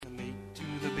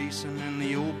basin and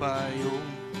the old bayou.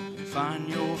 Find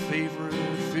your favorite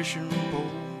fishing pole.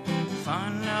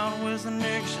 Find out where's the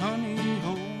next honey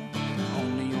hole.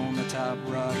 Only on the Top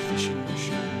Rod Fishing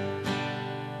Show.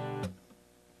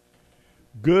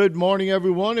 Good morning,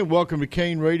 everyone, and welcome to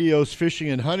KANE Radio's Fishing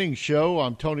and Hunting Show.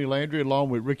 I'm Tony Landry, along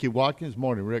with Ricky Watkins.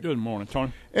 Morning, Rick. Good morning,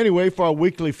 Tony. Anyway, for our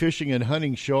weekly fishing and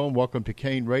hunting show, and welcome to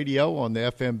KANE Radio on the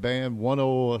FM band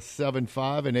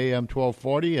 107.5 and AM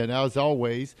 1240. And as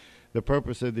always, the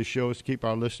purpose of this show is to keep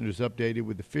our listeners updated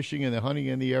with the fishing and the hunting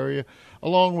in the area,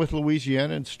 along with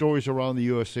Louisiana and stories around the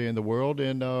USA and the world.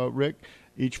 And, Rick,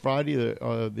 each Friday,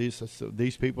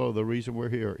 these people are the reason we're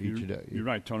here each day. You're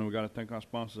right, Tony. We got to thank our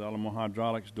sponsors, Alamo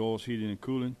Hydraulics, Doyle's Heating and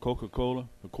Cooling, Coca-Cola,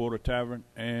 the Quarter Tavern,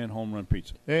 and Home Run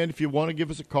Pizza. And if you want to give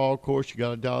us a call, of course, you got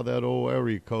to dial that old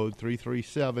area code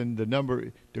 337. The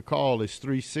number to call is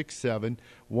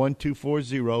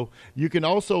 367-1240. You can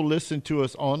also listen to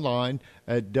us online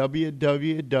at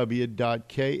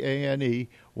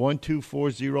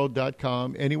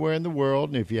www.kane1240.com anywhere in the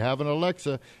world. And if you have an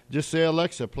Alexa, just say,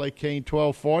 Alexa, play KANE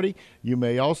 1240. You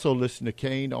may also listen to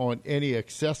KANE on any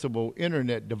accessible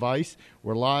internet device.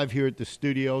 We're live here at the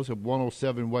studios of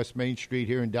 107 West Main Street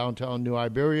here in downtown New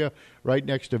Iberia, right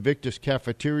next to Victor's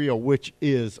Cafeteria, which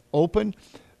is open.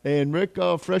 And, Rick,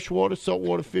 freshwater,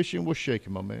 saltwater fishing, what's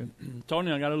shaking, my man?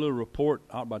 Tony, I got a little report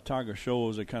out by Tiger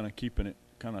Shoals. They're kind of keeping it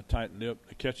kind of tight-lipped.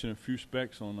 They're catching a few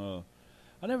specks on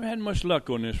I never had much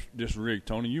luck on this rig,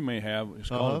 Tony. You may have. It's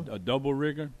called a double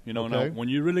rigger. You know, okay. Now, when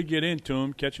you really get into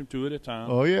them, catch them two at a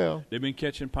time. Oh, yeah. They've been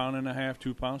catching 1.5 pound,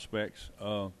 2-pound specks.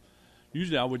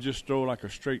 Usually I would just throw like a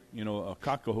straight, a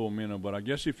cockahole minnow, but I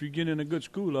guess if you get in a good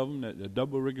school of them, the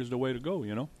double rig is the way to go,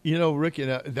 You know, Rick,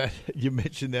 that you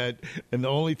mentioned that, and the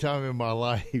only time in my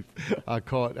life I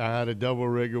had a double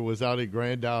rigger was out at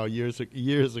Grand Isle years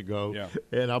ago, yeah.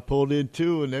 And I pulled in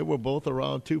two, and they were both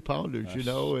around 2-pounders,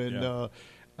 and yeah.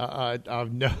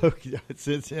 I've never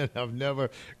since then.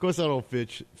 Of course, I don't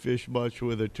fish much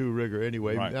with a 2-rigger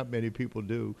anyway. Right. Not many people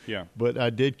do. Yeah. But I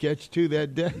did catch 2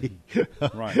 that day.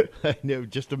 Right. And it was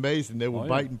just amazing. They were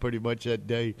biting pretty much that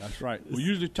day. That's right. Well,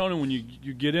 usually, Tony, when you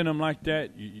get in them like that,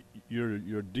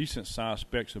 your decent sized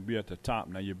specks will be at the top.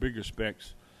 Now your bigger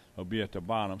specks will be at the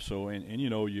bottom. So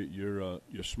your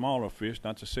smaller fish.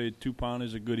 Not to say 2-pound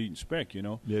is a good eating speck,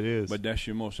 It is. But that's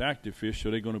your most active fish,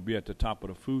 so they're going to be at the top of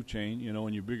the food chain,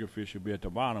 and your bigger fish will be at the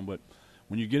bottom. But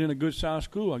when you get in a good sized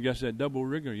school, I guess that double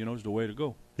rigger, is the way to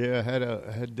go. Yeah, I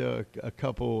had a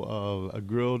couple a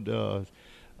grilled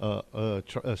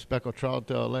speckled trout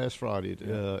last Friday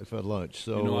for lunch.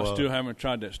 So I still haven't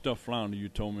tried that stuffed flounder you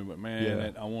told me, but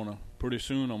man, I want to. Pretty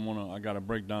soon I got to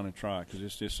break down and try it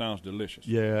because it sounds delicious.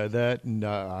 Yeah, that and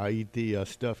I eat the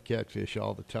stuffed catfish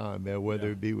all the time, man.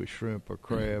 Whether it be with shrimp or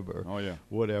crab or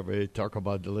whatever, they talk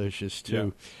about delicious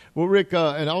too. Yeah. Well, Rick,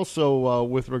 and also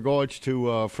with regards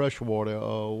to freshwater,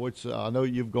 I know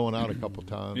you've gone out a couple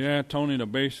times. Yeah, Tony, the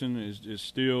basin is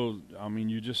still. I mean,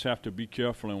 you just have to be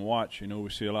careful and watch. We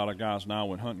see a lot of guys now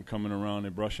with hunting coming around,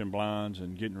 they're brushing blinds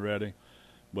and getting ready.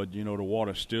 But, the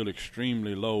water's still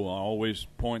extremely low. I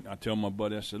tell my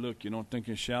buddy, I said, look, you don't think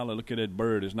it's shallow. Look at that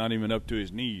bird. It's not even up to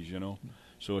his knees,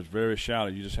 So it's very shallow.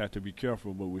 You just have to be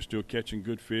careful. But we're still catching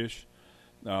good fish.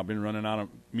 I've been running out of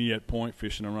Miette Point,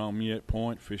 fishing around Miette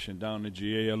Point, fishing down the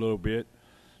GA a little bit,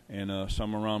 and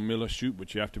some around Miller Chute.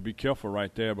 But you have to be careful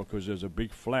right there because there's a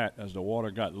big flat. As the water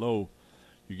got low,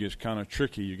 it gets kind of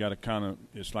tricky. You got to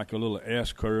it's like a little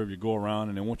S curve. You go around,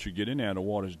 and then once you get in there, the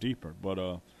water's deeper. But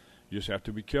you just have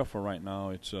to be careful right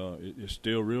now. It's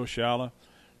still real shallow,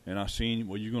 and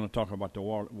you're going to talk about the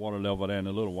water level there in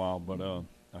a little while, but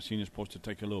I seen it's supposed to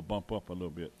take a little bump up a little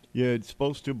bit. Yeah, it's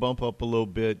supposed to bump up a little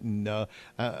bit. And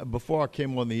before I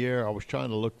came on the air, I was trying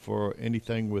to look for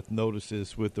anything with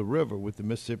notices with the river, with the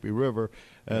Mississippi River,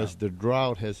 as the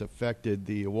drought has affected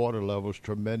the water levels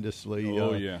tremendously.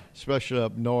 Especially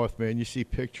up north, man. You see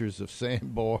pictures of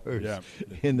sandbars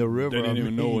in the river. They didn't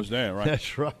even know it was there, right?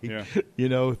 That's right. Yeah.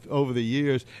 Over the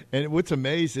years. And what's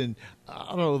amazing, I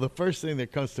don't know, the first thing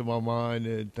that comes to my mind,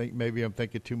 and maybe I'm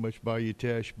thinking too much by you,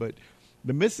 Tesh, but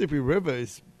the Mississippi River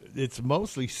it's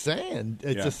mostly sand.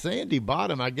 It's a sandy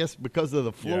bottom, I guess, because of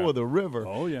the flow of the river.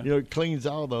 Oh, yeah. It cleans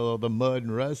out the mud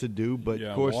and residue. But,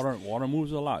 of course, water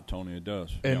moves a lot, Tony. It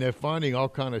does. And they're finding all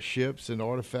kind of ships and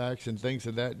artifacts and things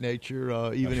of that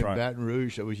nature. Even in Baton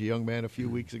Rouge, there was a young man a few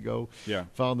weeks ago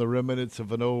found the remnants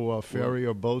of an old ferry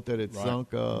or boat that had sunk.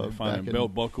 They're finding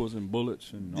belt buckles and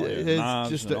bullets and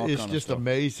knives it's just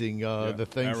amazing the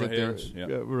things that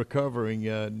they're recovering.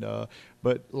 And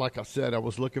but like I said, I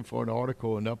was looking for an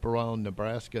article up around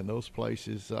Nebraska and those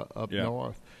places up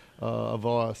north of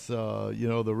us.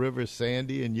 The river is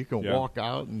sandy, and you can walk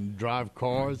out and drive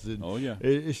cars. And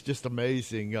it's just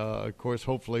amazing. Of course,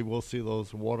 hopefully we'll see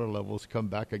those water levels come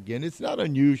back again. It's not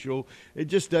unusual. It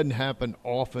just doesn't happen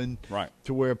often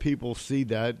to where people see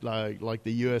that, like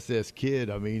the USS Kidd.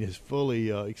 I mean, it's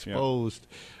fully exposed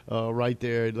right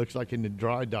there. It looks like in the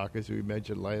dry dock, as we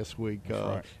mentioned last week,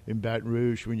 in Baton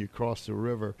Rouge when you cross the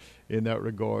river in that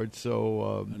regard.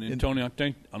 So, and then, Tony, I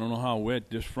don't know how wet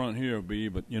this front here will be,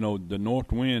 but, the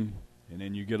north wind, and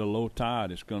then you get a low tide,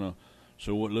 it's going to,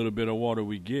 so what little bit of water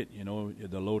we get,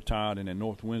 the low tide and the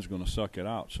north wind's going to suck it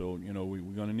out. So,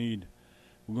 we're going to need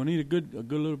a good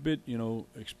little bit,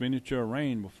 expenditure of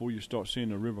rain before you start seeing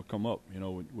the river come up,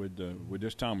 with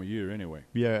this time of year anyway.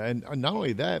 Yeah, and not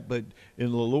only that, but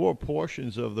in the lower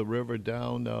portions of the river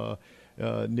down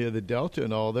near the Delta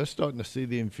and all, they're starting to see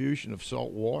the infusion of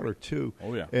salt water too.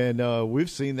 Oh, yeah. And we've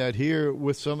seen that here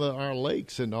with some of our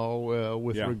lakes and all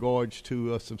with regards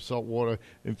to some salt water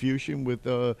infusion with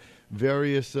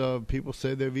various people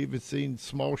say they've even seen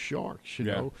small sharks,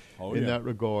 in that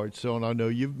regard. So, and I know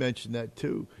you've mentioned that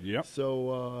too. Yep.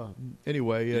 So,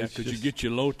 anyway. because you get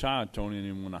your low tide, Tony, and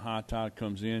then when the high tide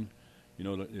comes in,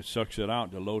 it sucks it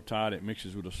out. The low tide, it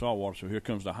mixes with the salt water. So here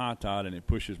comes the high tide, and it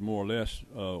pushes more or less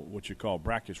what you call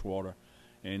brackish water,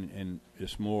 and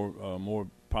it's more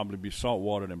probably be salt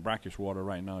water than brackish water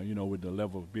right now. With the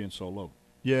level being so low.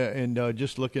 Yeah, and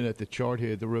just looking at the chart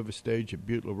here, the river stage at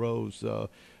Butte La Rose,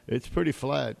 it's pretty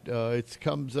flat. It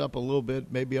comes up a little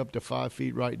bit, maybe up to 5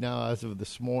 feet right now as of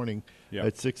this morning. Yep.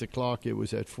 At 6 o'clock, it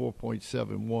was at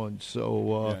 4.71.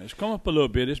 So it's come up a little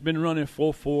bit. It's been running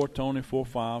 4.4, Tony,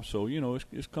 4.5. So,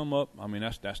 it's come up. I mean,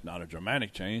 that's not a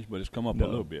dramatic change, but it's come up a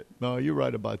little bit. No, you're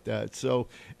right about that. So,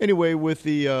 anyway, with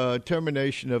the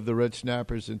termination of the red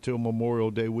snappers until Memorial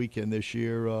Day weekend this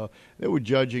year, they were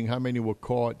judging how many were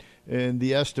caught, and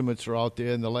the estimates are out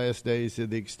there in the last days of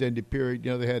the extended period.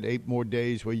 They had 8 more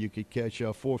days where you could catch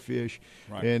 4 fish,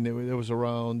 and it was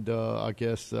around, I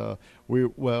guess, I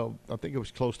think it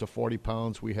was close to 40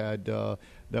 pounds we had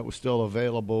that was still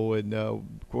available. And, of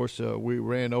course, we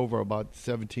ran over about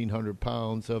 1,700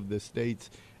 pounds of the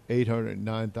state's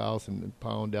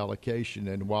 809,000-pound allocation.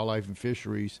 And Wildlife and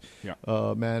Fisheries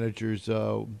managers,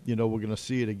 we're going to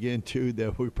see it again, too,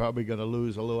 that we're probably going to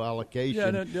lose a little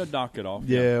allocation. Yeah, they'll dock it off.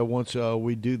 Yeah, once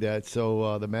we do that.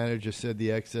 So the manager said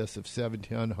the excess of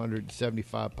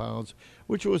 1,775 pounds,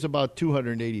 which was about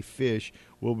 280 fish,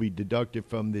 will be deducted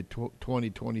from the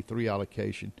 2023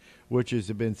 allocation, which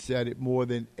has been set at more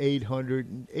than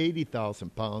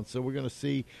 880,000 pounds. So we're going to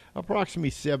see approximately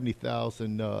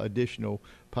 70,000 additional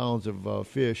pounds of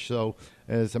fish. So,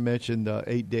 as I mentioned, the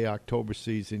 8-day October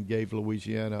season gave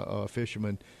Louisiana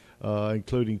fishermen,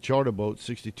 including charter boats,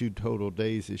 62 total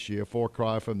days this year, far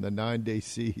cry from the 9-day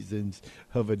seasons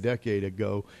of a decade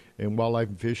ago. And Wildlife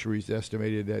and Fisheries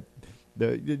estimated that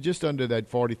just under that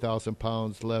 40,000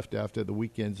 pounds left after the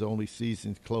weekend's only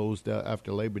season closed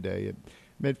after Labor Day. It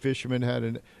meant fishermen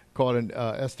had caught an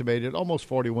estimated almost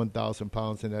 41,000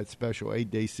 pounds in that special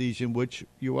 8-day season, which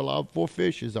you allowed 4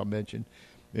 fish, as I mentioned,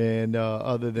 and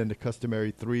other than the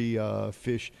customary 3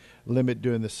 fish limit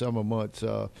during the summer months.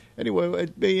 Anyway,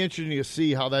 it'd be interesting to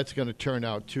see how that's going to turn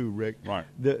out too, Rick. Right.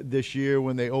 This year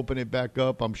when they open it back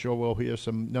up, I'm sure we'll hear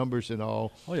some numbers and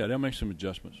all. Oh, yeah, they'll make some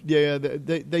adjustments. Yeah,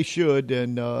 they should,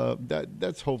 and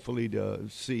that's hopefully to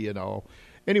see and all.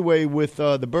 Anyway, with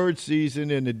the bird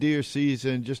season and the deer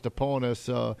season just upon us,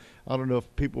 I don't know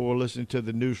if people were listening to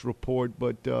the news report,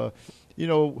 but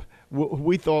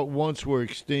we thought once were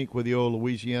extinct with the old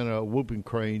Louisiana whooping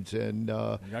cranes, and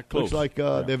looks like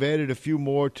they've added a few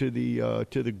more to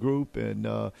the group,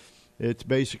 and it's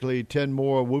basically 10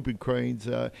 more whooping cranes.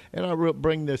 And I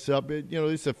bring this up. This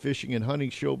is a fishing and hunting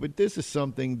show, but this is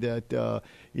something that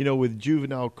with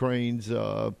juvenile cranes.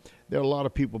 There are a lot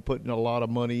of people putting a lot of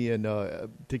money in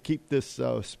to keep this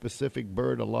specific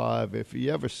bird alive. If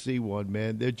you ever see one,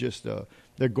 man, they're just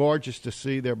they're gorgeous to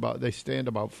see. They stand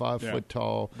about 5 foot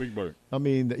tall. Big bird. I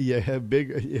mean,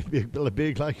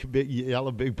 big like a big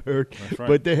yellow big bird. That's right.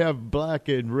 But they have black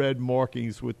and red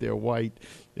markings with their white,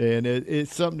 and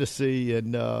it's something to see.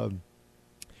 And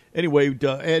anyway,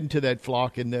 adding to that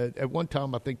flock, and at one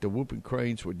time I think the whooping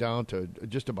cranes were down to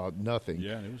just about nothing.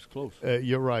 Yeah, it was close.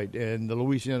 You're right, and the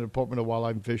Louisiana Department of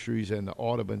Wildlife and Fisheries and the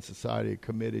Audubon Society are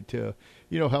committed to,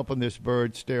 helping this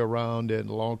bird stay around and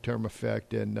long-term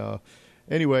effect. And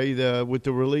anyway, with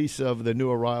the release of the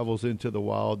new arrivals into the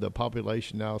wild, the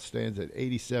population now stands at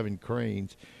 87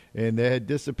 cranes, and they had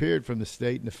disappeared from the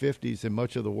state in the 50s in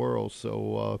much of the world.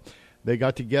 So they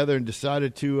got together and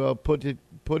decided to put it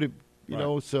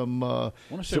some. I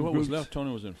want to say what was left,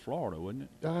 Tony, was in Florida, wasn't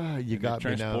it? You got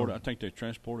me now. I think they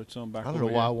transported some back. I don't know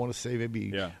why. I want to say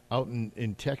maybe out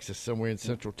in Texas, somewhere in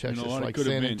Central Texas, like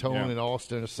San Antonio and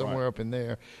Austin, or somewhere up in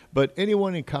there. But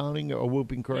anyone encountering a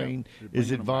whooping crane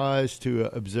is advised to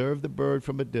observe the bird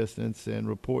from a distance and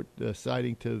report the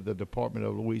sighting to the Department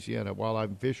of Louisiana Wildlife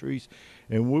and Fisheries.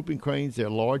 And whooping cranes, they're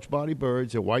large-body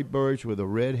birds. They're white birds with a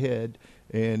red head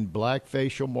and black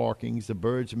facial markings. The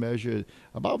birds measure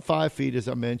about 5 feet, as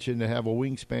I mentioned, and have a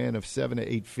wingspan of 7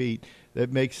 to 8 feet.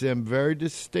 That makes them very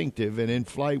distinctive. And in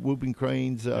flight, whooping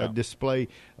cranes display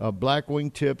black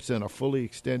wing tips and a fully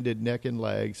extended neck and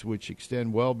legs, which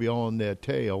extend well beyond their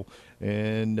tail.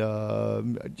 And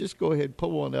just go ahead,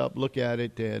 pull one up, look at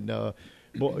it, and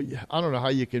well, I don't know how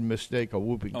you can mistake a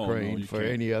whooping crane for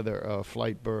any other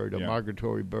flight bird, a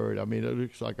migratory bird. I mean, it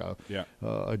looks like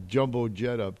a jumbo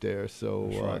jet up there,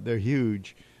 so they're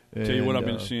huge. Tell you what I've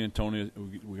been seeing, Tony.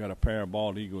 We got a pair of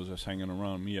bald eagles that's hanging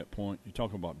around me at Point. You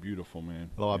talk about beautiful, man.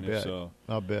 Oh,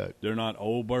 I bet. They're not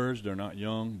old birds. They're not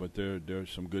young, but they're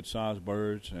some good-sized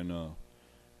birds, and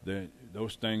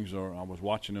those things are. I was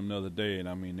watching them the other day, and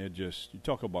I mean, they're just. You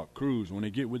talk about cruise. When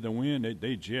they get with the wind,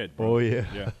 they jet. Bro. Oh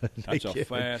yeah, That's a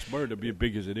fast bird to be as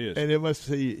big as it is. And it must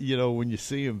see, when you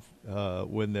see them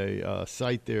when they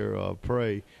sight their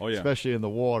prey, especially in the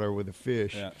water with the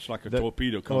fish. Yeah, it's like a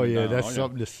torpedo coming down. That's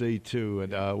something to see too.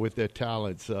 And with their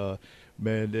talents,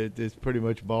 man, it's pretty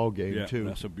much ball game too.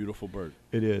 That's a beautiful bird.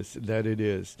 It is. That it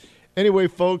is. Anyway,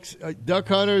 folks, duck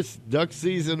hunters, duck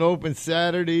season opens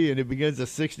Saturday, and it begins a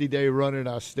 60-day run in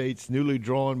our state's newly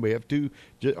drawn. We have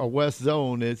a West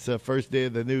Zone. It's the first day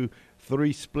of the new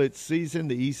 3-split season.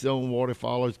 The East Zone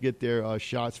waterfowlers get their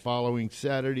shots following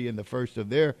Saturday in the first of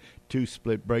their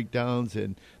 2-split breakdowns,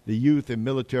 and the youth and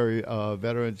military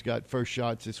veterans got first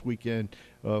shots this weekend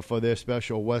for their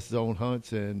special West Zone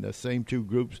hunts, and the same 2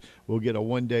 groups will get a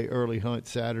 1-day early hunt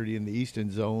Saturday in the Eastern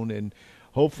Zone. And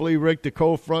hopefully, Rick, the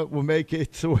cold front will make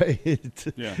its way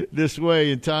this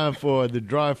way in time for the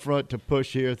dry front to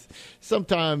push here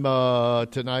sometime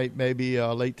tonight, maybe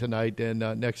late tonight, and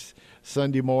next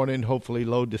Sunday morning, hopefully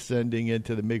low descending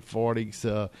into the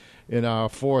mid-40s in our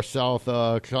 4 South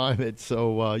climate.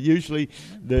 So usually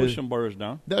push some birds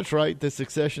down. That's right. The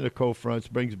succession of cold fronts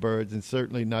brings birds, and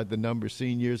certainly not the numbers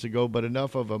seen years ago, but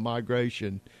enough of a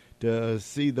migration to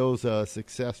see those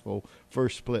successful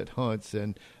first split hunts,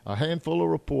 and a handful of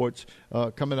reports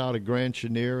coming out of Grand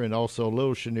Chenier and also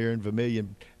Little Chenier and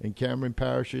Vermilion and Cameron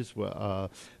parishes.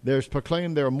 There's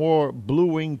proclaimed there are more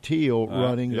blue-winged teal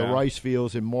running the rice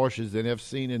fields and marshes than I've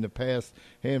seen in the past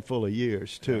handful of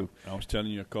years, too. I was telling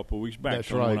you a couple of weeks back.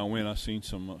 That's right. When I went, I seen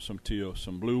some teal,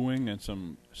 some blue-wing, and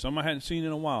some I hadn't seen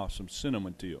in a while, some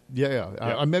cinnamon teal. Yeah.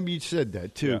 I remember you said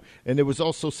that, too. Yeah. And there was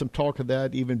also some talk of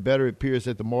that. Even better, it appears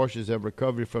that the marshes have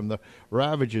recovered from the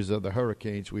ravages of the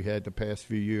hurricanes we had the past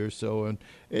few years. So, and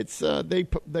it's they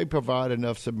provide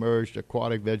enough submerged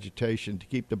aquatic vegetation to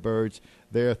keep the birds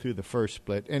there through the first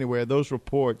split. Anyway, those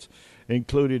reports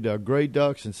included gray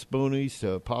ducks and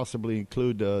spoonies, possibly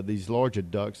include these larger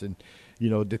ducks. And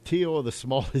the teal are the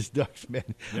smallest ducks,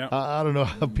 man. Yep. I don't know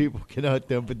how people can hunt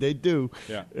them, but they do.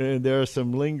 Yeah. And there are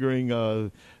some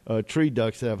lingering tree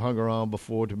ducks that have hung around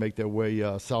before to make their way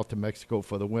south to Mexico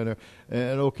for the winter.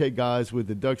 And, okay, guys, with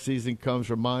the duck season comes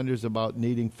reminders about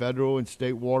needing federal and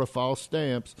state waterfowl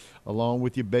stamps along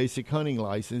with your basic hunting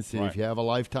license. And if you have a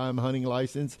lifetime hunting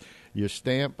license, your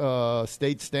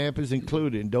state stamp is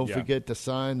included. And don't forget to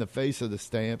sign the face of the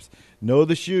stamps. Know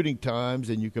the shooting times,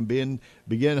 and you can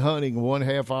begin hunting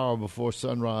 1/2 hour before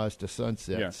sunrise to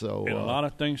sunset. Yeah. So, and a lot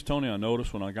of things, Tony, I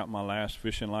noticed when I got my last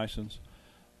fishing license,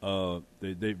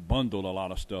 they bundled a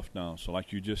lot of stuff now. So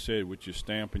like you just said, with your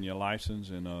stamp and your license,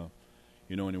 and and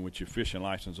then with your fishing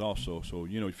license also. So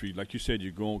if you, like you said,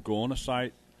 you go on a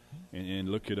site and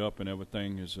look it up, and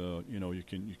everything is you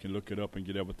can look it up and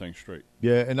get everything straight.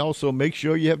 Yeah, and also make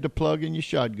sure you have the plug in your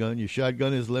shotgun. Your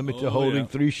shotgun is limited to holding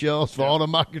 3 shells for all the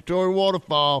migratory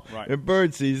waterfowl and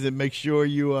bird season. Make sure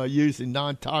you are using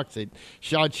non-toxic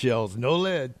shot shells, no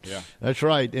lead. Yeah, that's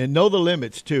right. And know the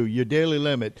limits too. Your daily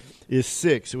limit is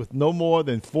 6, with no more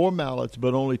than 4 mallets,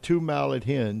 but only 2 mallet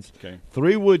hens,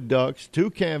 3 wood ducks, 2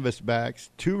 canvasbacks,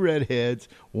 2 redheads,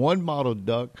 1 mottled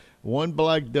duck, 1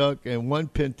 black duck, and 1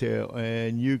 pintail,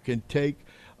 and you can take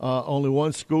only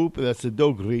 1 scoop, that's a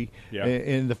dogri,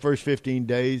 in the first 15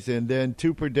 days, and then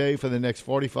 2 per day for the next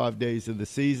 45 days of the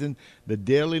season. The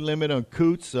daily limit on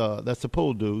coots, that's the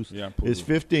pouldoos, is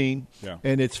 15,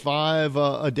 and it's 5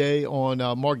 a day on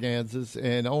mergansers,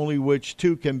 and only which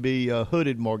 2 can be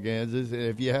hooded mergansers. And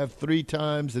if you have 3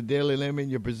 times the daily limit in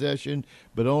your possession,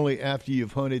 but only after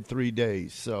you've hunted 3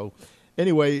 days. So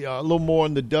Anyway, a little more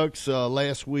on the ducks.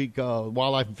 Last week,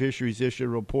 Wildlife and Fisheries issued a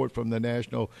report from the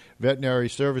National Veterinary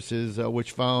Services,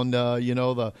 which found,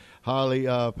 the highly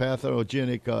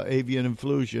pathogenic avian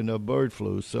influenza of bird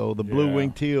flu. So the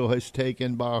blue-winged teal has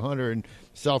taken by a hunter in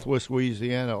southwest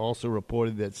Louisiana also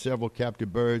reported that several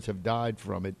captive birds have died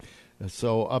from it.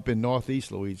 So up in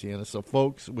northeast Louisiana. So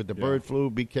folks, with the bird flu,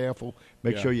 be careful.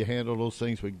 Make sure you handle those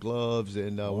things with gloves,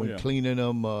 and when cleaning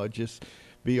them, just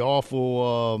be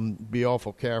awful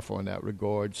careful in that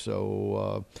regard.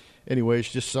 So anyway, it's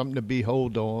just something to be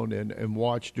hold on and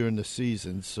watch during the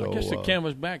season. So I guess the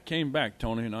canvasback came back,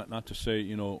 Tony. Not to say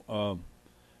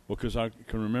because I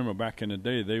can remember back in the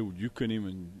day you couldn't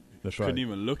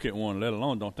even look at one, let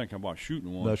alone don't think about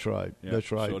shooting one. That's right. Yeah.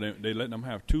 That's right. So they let them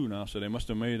have two now. So they must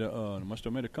have made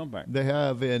a comeback. They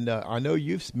have, and I know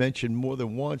you've mentioned more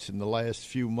than once in the last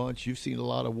few months. You've seen a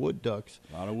lot of wood ducks.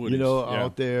 A lot of woodies,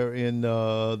 out there in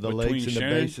the lakes and the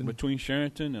basin. Between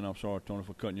Sherrington and I'm sorry, Tony,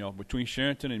 for cutting you off. Between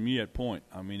Sherrington and Meade Point.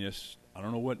 I mean, I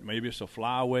don't know what. Maybe it's a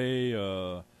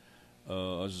flyway.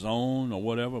 A zone or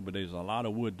whatever, but there's a lot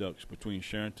of wood ducks between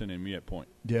Sherrington and Meade Point.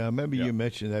 Yeah, I remember you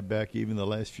mentioned that back even the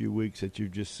last few weeks that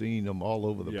you've just seen them all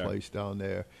over the place down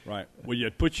there. Right. Well,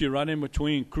 it puts you right in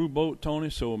between crew boat, Tony,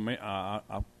 so I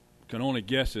can only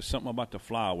guess it's something about the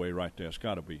flyway right there. It's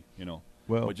got to be,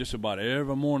 Well, but just about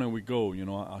every morning we go,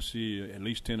 I see at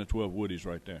least 10 or 12 woodies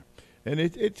right there. And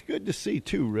it's good to see,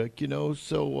 too, Rick,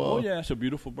 So, it's a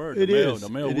beautiful bird. The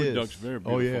male wood duck's a very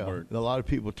beautiful bird. A lot of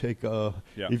people take,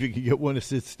 if you can get one to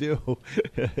sit still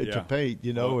to paint,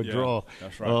 or draw.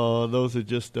 That's right. Those are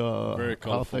just very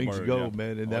how things go,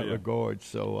 man, in that regard.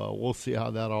 So we'll see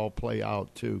how that all play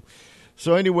out, too.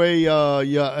 So anyway,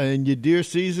 and your deer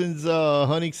seasons,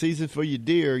 hunting season for your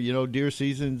deer, deer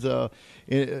seasons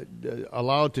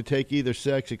allowed to take either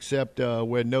sex except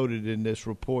where noted in this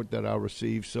report that I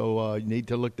received. So you need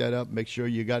to look that up, make sure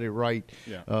you got it right.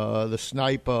 Yeah. The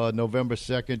snipe, November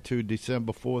 2nd to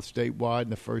December 4th statewide in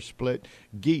the first split.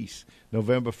 Geese,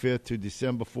 November 5th to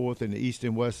December 4th in the east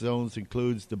and west zones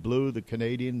includes the blue, the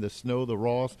Canadian, the snow, the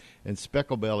Ross, and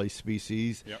specklebelly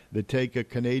species. Yep. The take of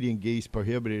Canadian geese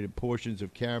prohibited in portions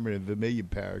of Cameron and Vermilion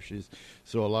parishes.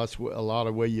 So a lot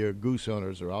of where your goose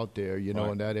hunters are out there,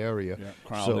 in that area. Yeah.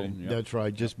 Crowding, so that's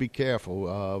right. Just be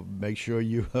careful. Make sure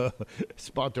you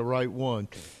spot the right one.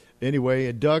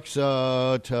 Anyway, ducks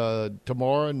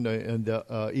tomorrow in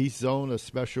the East Zone, a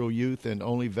special youth and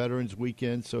only veterans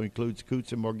weekend, so includes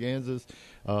coots and mergansers.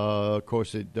 Of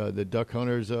course, the duck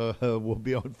hunters will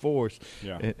be on force.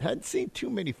 Yeah. And hadn't seen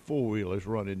too many four-wheelers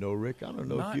running, though, Rick. I don't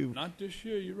know if you've... Not this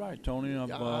year. You're right, Tony. I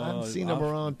haven't seen them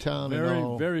around town very, at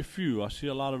all. Very few. I see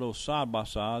a lot of those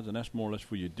side-by-sides, and that's more or less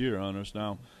for your deer hunters.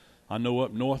 Now, I know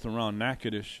up north around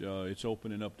Natchitoches, it's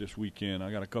opening up this weekend. I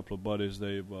got a couple of buddies.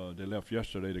 They left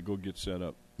yesterday to go get set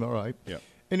up. All right. Yeah.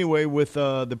 Anyway, with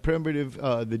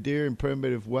the deer and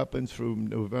primitive weapons from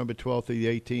November 12th to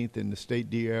the 18th in the state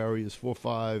deer areas 4,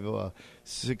 5,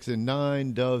 6, and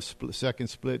 9. Doves second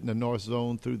split in the north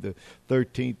zone through the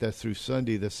 13th. That's through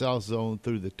Sunday. The south zone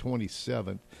through the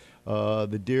 27th.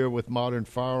 The deer with modern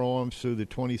firearms through the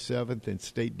 27th in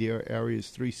state deer areas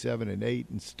 3, 7, and 8,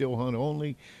 and still hunt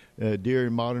only. Deer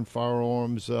and modern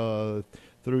firearms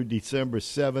through December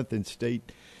 7th in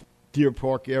state deer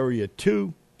park area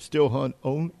 2. Still hunt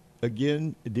only.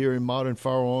 Again, deer and modern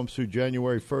firearms through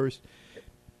January 1st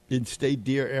in state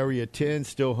deer area 10.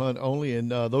 Still hunt only. And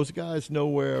those guys know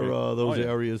where those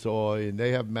areas are, and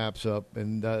they have maps up,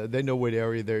 and they know what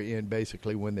area they're in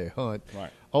basically when they hunt.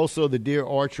 Right. Also, the deer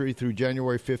archery through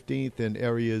January 15th in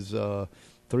areas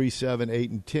 3, 7, 8,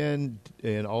 and 10,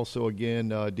 and also, again,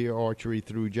 deer archery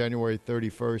through January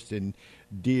 31st in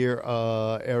deer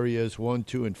areas 1,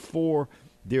 2, and 4.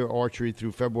 Deer archery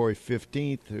through February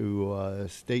 15th through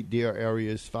state deer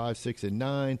areas 5, 6, and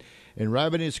 9. And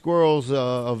rabbit and squirrels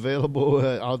available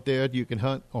out there. You can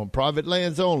hunt on private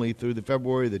lands only through the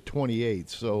February the 28th.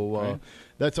 So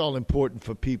that's all important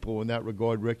for people in that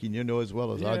regard, Ricky. You know as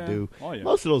well as I do. Oh, yeah.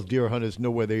 Most of those deer hunters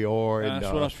know where they are. That's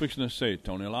what I was fixing to say,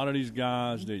 Tony. A lot of these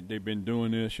guys, they've been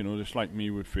doing this, just like me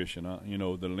with fishing.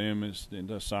 The limits and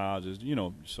the sizes,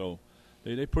 so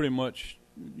they pretty much –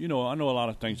 I know a lot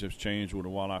of things have changed with the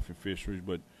wildlife and fisheries,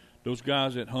 but those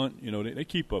guys that hunt, they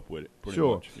keep up with it pretty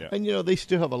much. Yeah. And, they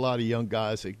still have a lot of young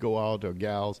guys that go out, or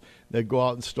gals, that go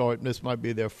out and start, and this might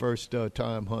be their first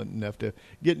time hunting after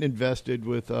getting invested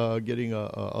with getting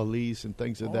a lease and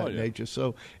things of that nature.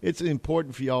 So it's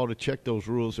important for y'all to check those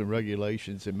rules and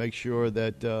regulations and make sure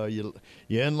that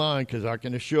you're in line, because I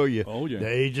can assure you the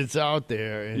agents out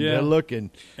there, and they're looking.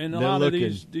 And a lot of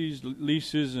these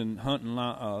leases and hunting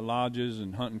lodges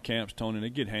and hunting camps, Tony,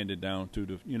 they get handed down to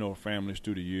the families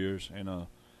through the years,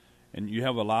 and you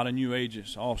have a lot of new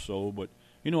agents also. But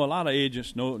a lot of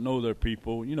agents know their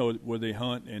people. Where they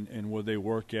hunt and where they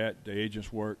work at. The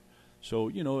agents work.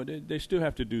 So they still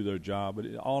have to do their job, but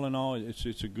all in all,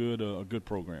 it's a good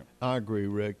program. I agree,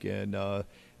 Rick, and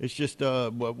it's just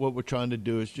what we're trying to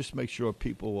do is just make sure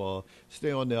people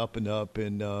stay on the up and up,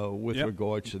 and with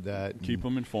regards to that, keep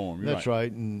them informed. That's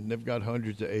right, and they've got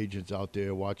hundreds of agents out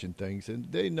there watching things,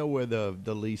 and they know where the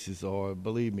leases are.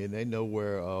 Believe me, they know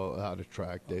where how to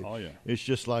track. It's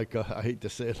just like I hate to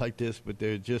say it like this, but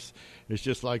it's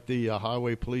just like the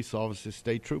highway police officers,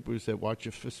 state troopers that watch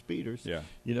you for speeders. Yeah,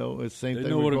 it's the same thing. They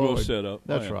know where to go set up.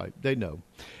 That's right. They know.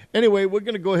 Anyway, we're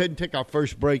going to go ahead and take our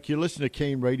first break. You're listening to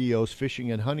KANE Radio's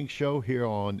Fishing and Hunting Show here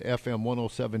on FM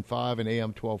 107.5 and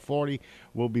AM 1240.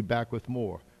 We'll be back with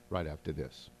more right after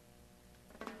this.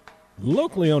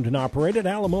 Locally owned and operated,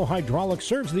 Alamo Hydraulics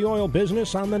serves the oil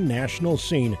business on the national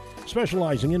scene.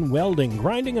 Specializing in welding,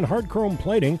 grinding, and hard chrome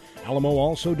plating, Alamo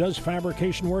also does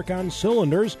fabrication work on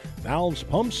cylinders, valves,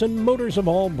 pumps, and motors of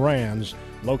all brands.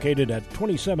 Located at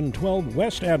 2712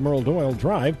 West Admiral Doyle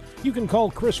Drive, you can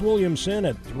call Chris Williamson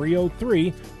at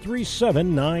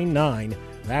 303-3799.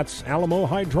 That's Alamo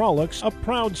Hydraulics, a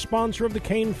proud sponsor of the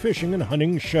KANE Fishing and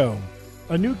Hunting Show.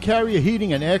 A new Carrier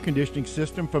heating and air conditioning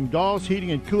system from Dawes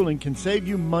Heating and Cooling can save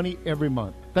you money every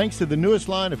month. Thanks to the newest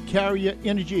line of Carrier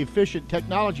energy-efficient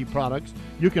technology products,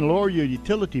 you can lower your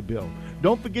utility bill.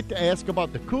 Don't forget to ask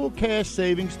about the cool cash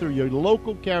savings through your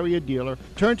local Carrier dealer.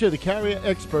 Turn to the Carrier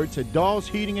experts at Dawes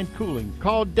Heating and Cooling.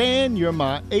 Call Dan, you're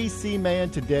my AC man,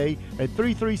 today at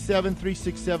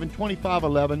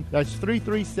 337-367-2511. That's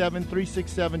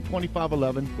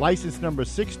 337-367-2511. License number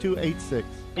 6286.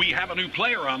 We have a new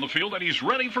player on the field, and he's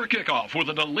ready for kickoff with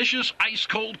a delicious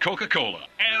ice-cold Coca-Cola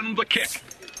and the kick.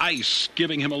 Ice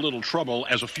giving him a little trouble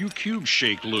as a few cubes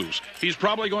shake loose. He's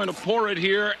probably going to pour it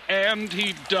here, and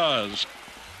he does.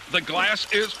 The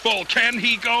glass is full. Can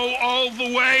he go all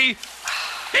the way?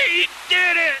 He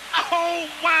did it! Oh,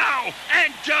 wow!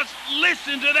 And just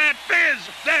listen to that fizz!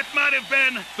 That might have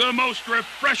been the most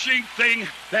refreshing thing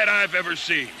that I've ever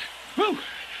seen. Whew.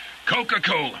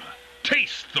 Coca-Cola.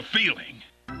 Taste the feeling.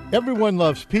 Everyone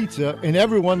loves pizza, and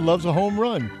everyone loves a home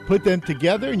run. Put them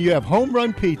together, and you have home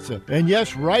run pizza. And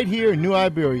yes, right here in New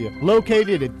Iberia,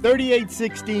 located at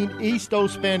 3816 East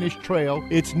Old Spanish Trail,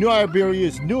 it's New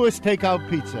Iberia's newest takeout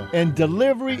pizza, and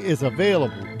delivery is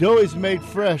available. Dough is made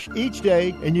fresh each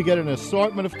day, and you get an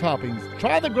assortment of toppings.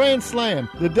 Try the Grand Slam,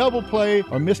 the Double Play,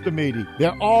 or Mr. Meaty.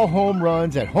 They're all home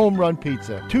runs at Home Run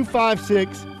Pizza.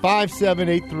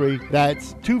 256-5783.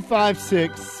 That's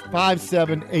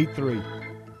 256-5783.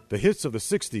 The hits of the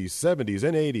 60s, 70s,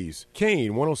 and 80s.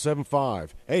 KANE 107.5,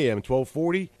 AM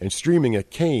 1240, and streaming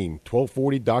at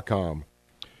KANE1240.com.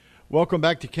 Welcome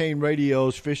back to KANE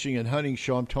Radio's Fishing and Hunting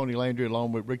Show. I'm Tony Landry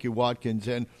along with Ricky Watkins.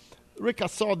 And, Rick, I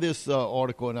saw this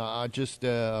article, and I just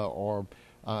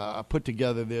I put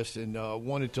together this and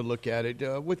wanted to look at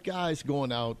it with guys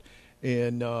going out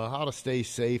and how to stay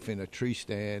safe in a tree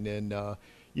stand. And,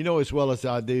 as well as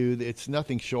I do, it's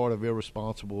nothing short of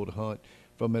irresponsible to hunt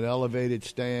from an elevated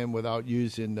stand without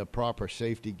using the proper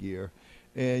safety gear.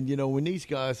 And, when these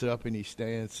guys are up in these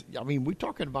stands, I mean, we're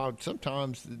talking about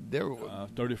sometimes they're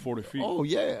 30, 40 feet. Oh,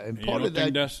 yeah. And part of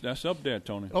that, that's up there,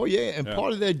 Tony. Oh, yeah. And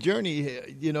part of that journey,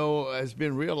 has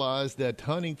been realized that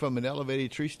hunting from an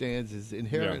elevated tree stands is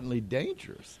inherently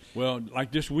dangerous. Well,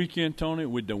 like this weekend, Tony,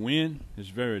 with the wind, it's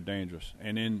very dangerous.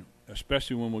 And then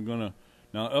especially when we're going to,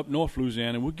 now up north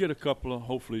Louisiana, we'll get a couple of,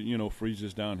 hopefully,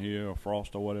 freezes down here or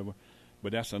frost or whatever.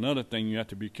 But that's another thing you have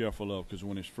to be careful of, because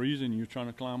when it's freezing and you're trying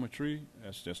to climb a tree,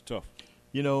 that's tough.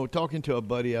 Talking to a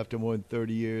buddy after more than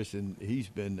 30 years, and he's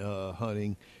been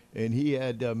hunting, and he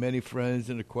had many friends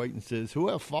and acquaintances who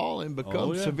have fallen,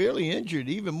 become severely injured.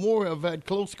 Even more have had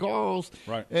close calls,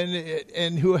 right?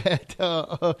 And who had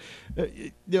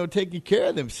taking care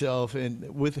of themselves.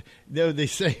 And with they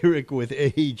say, Rick, with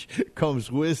age comes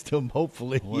wisdom.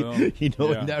 Hopefully, in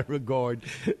that regard.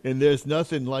 And there's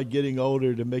nothing like getting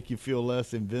older to make you feel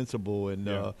less invincible.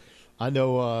 And I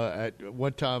know at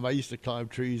one time I used to climb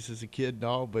trees as a kid and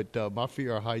all, but my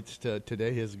fear of heights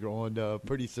today has grown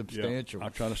pretty substantial. Yeah, I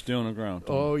try to stay on the ground.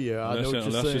 Oh, yeah, I know what you're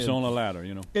saying. Unless it's on a ladder,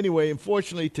 Anyway,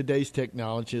 unfortunately, today's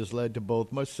technology has led to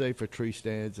both much safer tree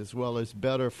stands as well as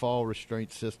better fall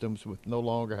restraint systems, with no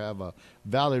longer have a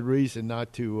valid reason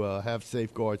not to have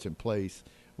safeguards in place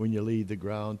when you leave the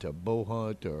ground to bow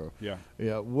hunt or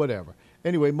whatever.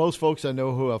 Anyway, most folks I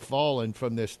know who have fallen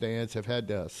from their stands have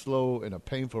had a slow and a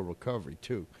painful recovery,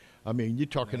 too. I mean, you're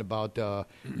talking about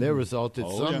they resulted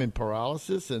some in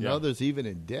paralysis and others even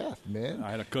in death, man.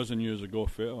 I had a cousin years ago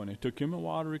fell, and it took him a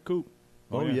while to recoup.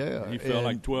 Oh, yeah. He fell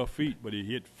like 12 feet, but he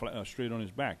hit straight on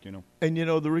his back, And,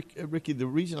 Ricky, the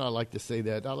reason I like to say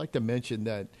that, I like to mention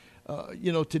that,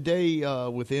 today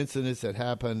with incidents that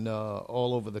happen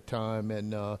all over the time,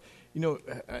 and,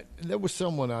 there was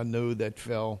someone I knew that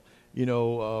fell,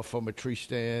 from a tree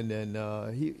stand,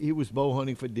 and he was bow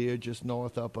hunting for deer just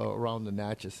north up around the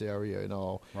Natchez area and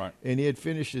all. Right. And he had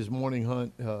finished his morning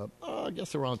hunt, I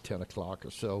guess around 10 o'clock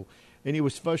or so, and he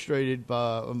was frustrated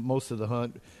by most of the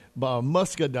hunt by a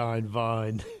muscadine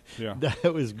vine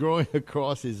that was growing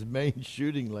across his main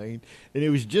shooting lane, and it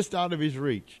was just out of his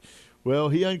reach. Well,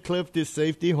 he unclipped his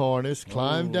safety harness,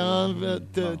 climbed down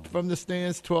from the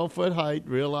stand's 12-foot height,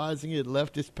 realizing he had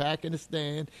left his pack in the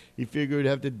stand. He figured he'd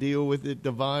have to deal with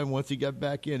the vine once he got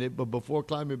back in it. But before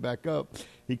climbing back up,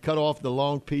 he cut off the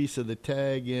long piece of the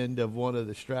tag end of one of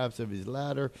the straps of his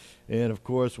ladder. And, of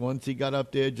course, once he got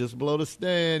up there just below the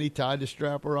stand, he tied the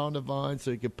strap around the vine so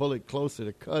he could pull it closer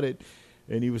to cut it.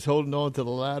 And he was holding on to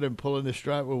the ladder and pulling the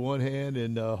strap with one hand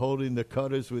and holding the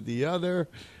cutters with the other.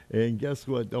 And guess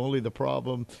what? Only the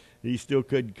problem, he still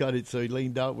couldn't cut it, so he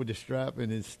leaned out with the strap.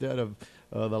 And instead of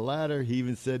the ladder, he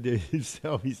even said to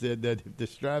himself, he said that if the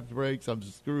strap breaks, I'm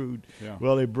screwed. Yeah.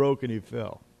 Well, it broke and he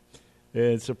fell.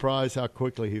 And surprised how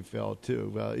quickly he fell,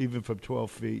 too, even from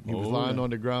 12 feet. He was lying on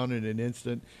the ground in an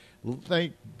instant.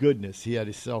 Thank goodness he had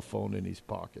his cell phone in his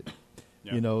pocket.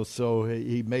 Yeah. So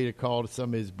he made a call to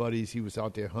some of his buddies he was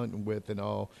out there hunting with and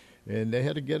all, and they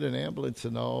had to get an ambulance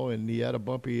and all, and he had a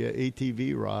bumpy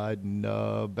ATV ride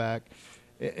and back.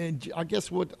 And I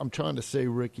guess what I'm trying to say,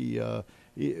 Ricky,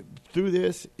 through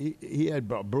this, he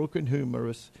had a broken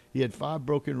humerus, he had 5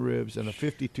 broken ribs, and a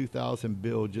 $52,000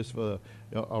 bill just for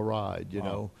a ride,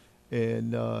 know.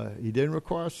 And he didn't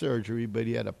require surgery, but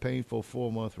he had a painful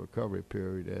 4-month recovery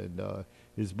period, and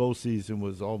his bow season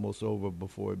was almost over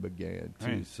before it began, too.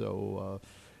 Right. So,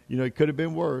 it could have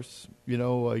been worse. He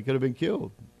could have been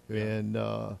killed. Yeah.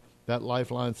 And that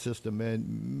lifeline system,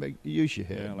 man, use your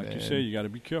head, Yeah, like man. you say, you got to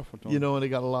be careful. And they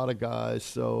got a lot of guys.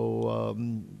 So,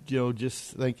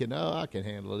 just thinking, I can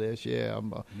handle this. Yeah,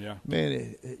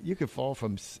 man, you could fall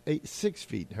from 6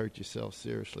 feet and hurt yourself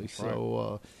seriously. That's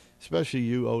so, especially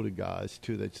you older guys,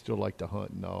 too, that still like to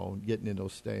hunt and all, getting in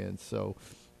those stands. So,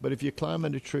 but if you're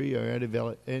climbing a tree or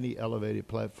any elevated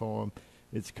platform,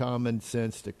 it's common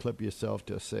sense to clip yourself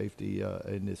to safety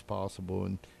and it's possible.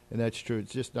 And that's true.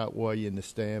 It's just not while you're in the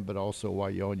stand, but also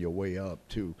while you're on your way up,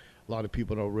 too. A lot of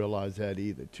people don't realize that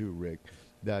either, too, Rick,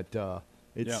 that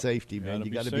it's safety, man.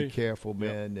 You got to be careful,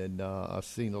 man. Yep. And I've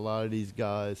seen a lot of these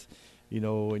guys,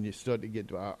 when you start to get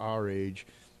to our age,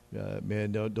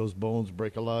 man, those bones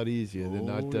break a lot easier.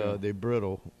 They're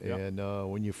brittle. Yep.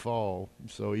 And when you fall,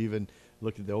 so even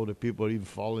look at the older people that even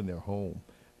fall in their home,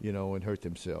 and hurt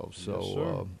themselves.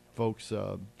 So, folks,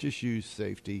 just use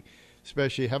safety.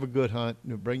 Especially have a good hunt.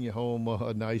 Bring you home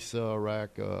a nice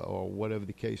rack or whatever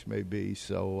the case may be.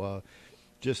 So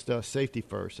just safety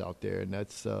first out there, and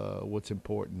that's what's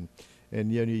important.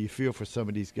 And, you feel for some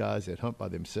of these guys that hunt by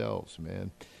themselves, man,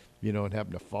 and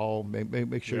happen to fall.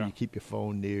 Make sure you keep your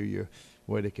phone near you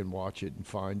where they can watch it and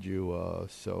find you.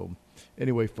 So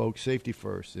anyway, folks, safety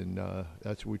first, and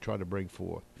that's what we try to bring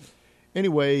forth.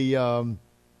 Anyway,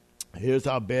 here's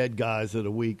our bad guys of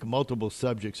the week. Multiple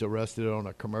subjects arrested on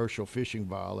a commercial fishing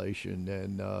violation.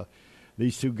 And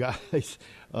these two guys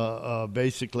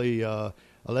basically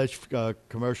alleged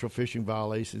commercial fishing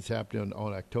violations happened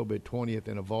on October 20th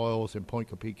in Avoyelles and Point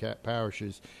Coupee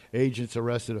parishes. Agents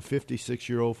arrested a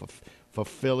 56-year-old for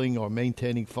fulfilling or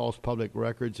maintaining false public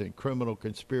records and criminal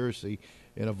conspiracy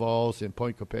in Avoyelles and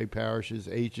Point Coupee parishes.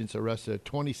 Agents arrested a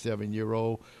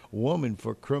 27-year-old woman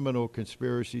for criminal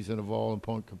conspiracies in Avoyelles and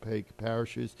Point Coupee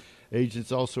parishes.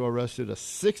 Agents also arrested a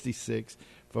 66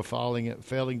 for filing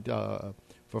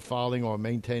or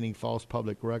maintaining false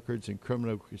public records and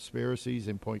criminal conspiracies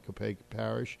in Point Coupee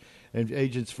Parish. And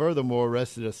agents furthermore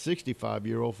arrested a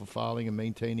 65-year-old for filing and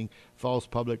maintaining false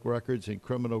public records and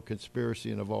criminal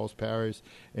conspiracy in Avoyelles Parish.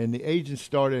 And the agents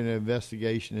started an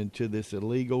investigation into this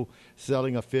illegal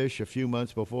selling of fish. A few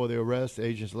months before the arrest,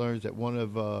 agents learned that one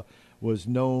of was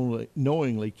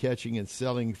knowingly catching and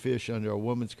selling fish under a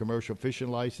woman's commercial fishing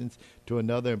license to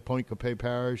another in Point Coupee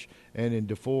Parish and in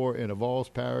Dufour in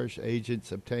Avoyelles Parish.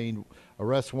 Agents obtained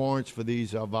arrest warrants for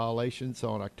these violations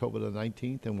on October the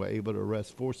 19th and were able to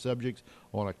arrest 4 subjects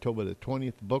on October the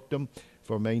 20th. Booked them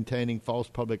for maintaining false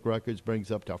public records, brings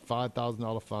up to a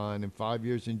 $5,000 fine and 5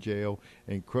 years in jail,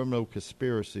 and criminal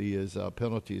conspiracy is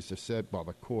penalties are set by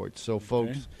the court. So,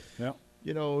 folks,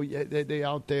 they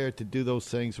out there to do those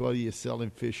things, whether you're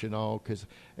selling fish and all. Because,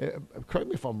 correct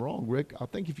me if I'm wrong, Rick, I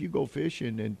think if you go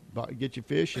fishing and get your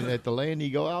fish, and at the land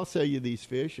you go, I'll sell you these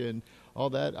fish and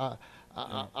all that.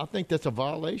 I think that's a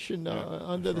violation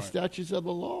under the statutes of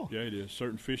the law. Yeah, it is.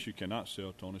 Certain fish you cannot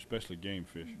sell, Tony, especially game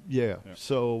fish. Yeah.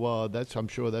 So I'm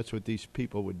sure that's what these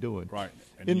people were doing. Right.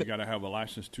 And you got to have a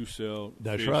license to sell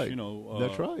that's fish. Right. You know,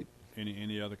 that's right.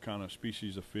 Any other kind of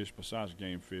species of fish besides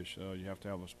game fish, you have to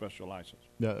have a special license.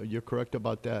 No, you're correct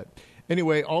about that.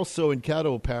 Anyway, also in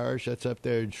Caddo Parish, that's up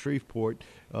there in Shreveport,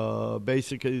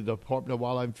 basically the Department of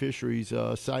Wildlife and Fisheries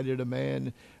cited a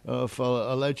man for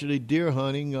allegedly deer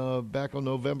hunting back on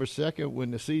November 2nd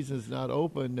when the season's not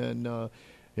open, and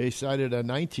they cited a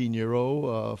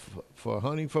 19-year-old for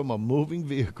hunting from a moving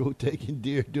vehicle, taking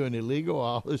deer during illegal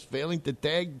hours, failing to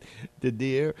tag the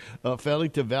deer,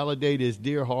 failing to validate his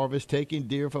deer harvest, taking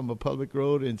deer from a public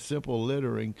road, and simple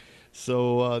littering.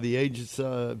 So the agents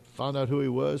found out who he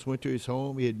was, went to his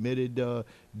home. He admitted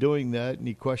doing that, and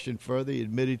he questioned further. He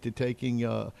admitted to taking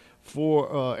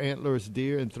 4 antlerless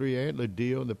deer and 3 antlered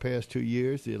deer in the past 2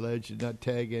 years. He alleged did not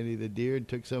tag any of the deer and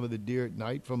took some of the deer at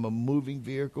night from a moving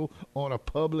vehicle on a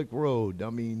public road. I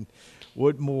mean,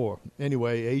 what more?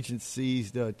 Anyway, agents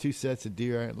seized 2 sets of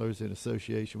deer antlers in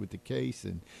association with the case,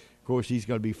 and of course, he's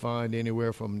going to be fined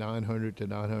anywhere from $900 to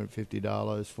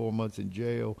 $950, 4 months in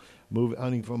jail.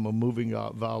 Hunting from a moving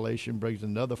violation brings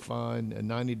another fine, and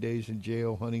 90 days in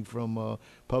jail. Hunting from a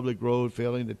public road,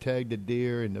 failing to tag the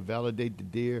deer and to validate the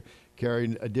deer,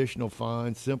 carrying additional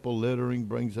fines. Simple littering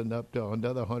brings up to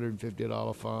another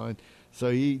 $150 fine.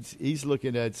 So he's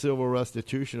looking at civil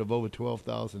restitution of over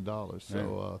 $12,000.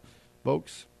 So,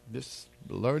 folks, just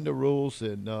learn the rules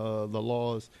and the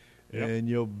laws. Yep. And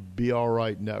you'll be all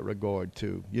right in that regard,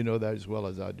 too. You know that as well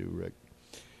as I do, Rick.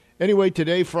 Anyway,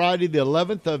 today, Friday, the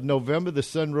 11th of November, the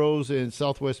sun rose in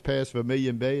Southwest Pass,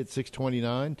 Vermilion Bay at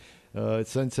 6:29.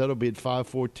 Sunset will be at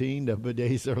 5:14. The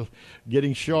days are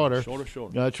getting shorter. Shorter.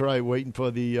 That's right. Waiting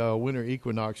for the winter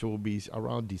equinox will be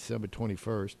around December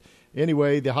 21st.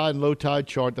 Anyway, the high and low tide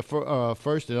chart, the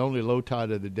first and only low tide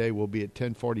of the day will be at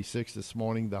 10:46 this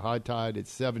morning. The high tide at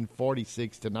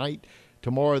 7:46 tonight.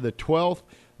 Tomorrow, the 12th.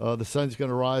 The sun's going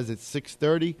to rise at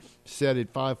 6:30, set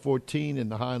at 5:14 in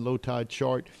the high and low tide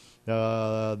chart.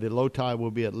 The low tide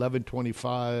will be at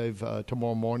 11:25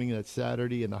 tomorrow morning. That's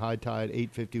Saturday, and the high tide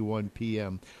 8:51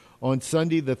 p.m. On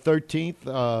Sunday, the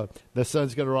 13th, the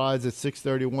sun's going to rise at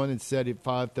 6:31 and set at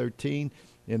 5:13.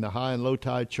 In the high and low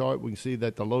tide chart, we can see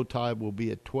that the low tide will be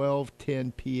at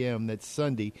 12:10 p.m. That's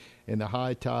Sunday, and the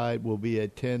high tide will be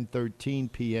at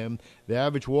 10:13 p.m. The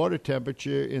average water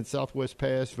temperature in Southwest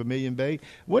Pass, Vermilion Bay,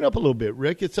 went up a little bit,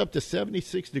 Rick. It's up to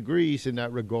 76 degrees in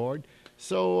that regard.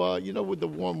 So, with the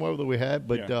warm weather we had,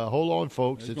 but hold on,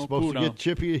 folks. It's supposed to get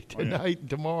chippy tonight and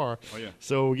tomorrow. Oh, yeah.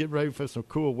 So we're getting ready for some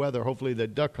cool weather. Hopefully the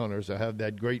duck hunters will have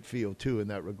that great feel, too, in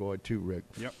that regard, too, Rick.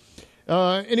 Yep.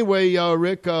 Anyway,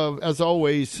 Rick, as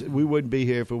always, we wouldn't be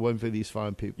here if it wasn't for these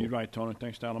fine people. You're right, Tony.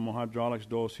 Thanks to Alamo Hydraulics,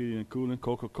 Doors Heating and Cooling,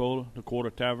 Coca-Cola, The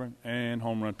Quarter Tavern, and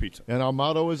Home Run Pizza. And our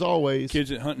motto is always, kids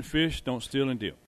that hunt and fish, don't steal and deal.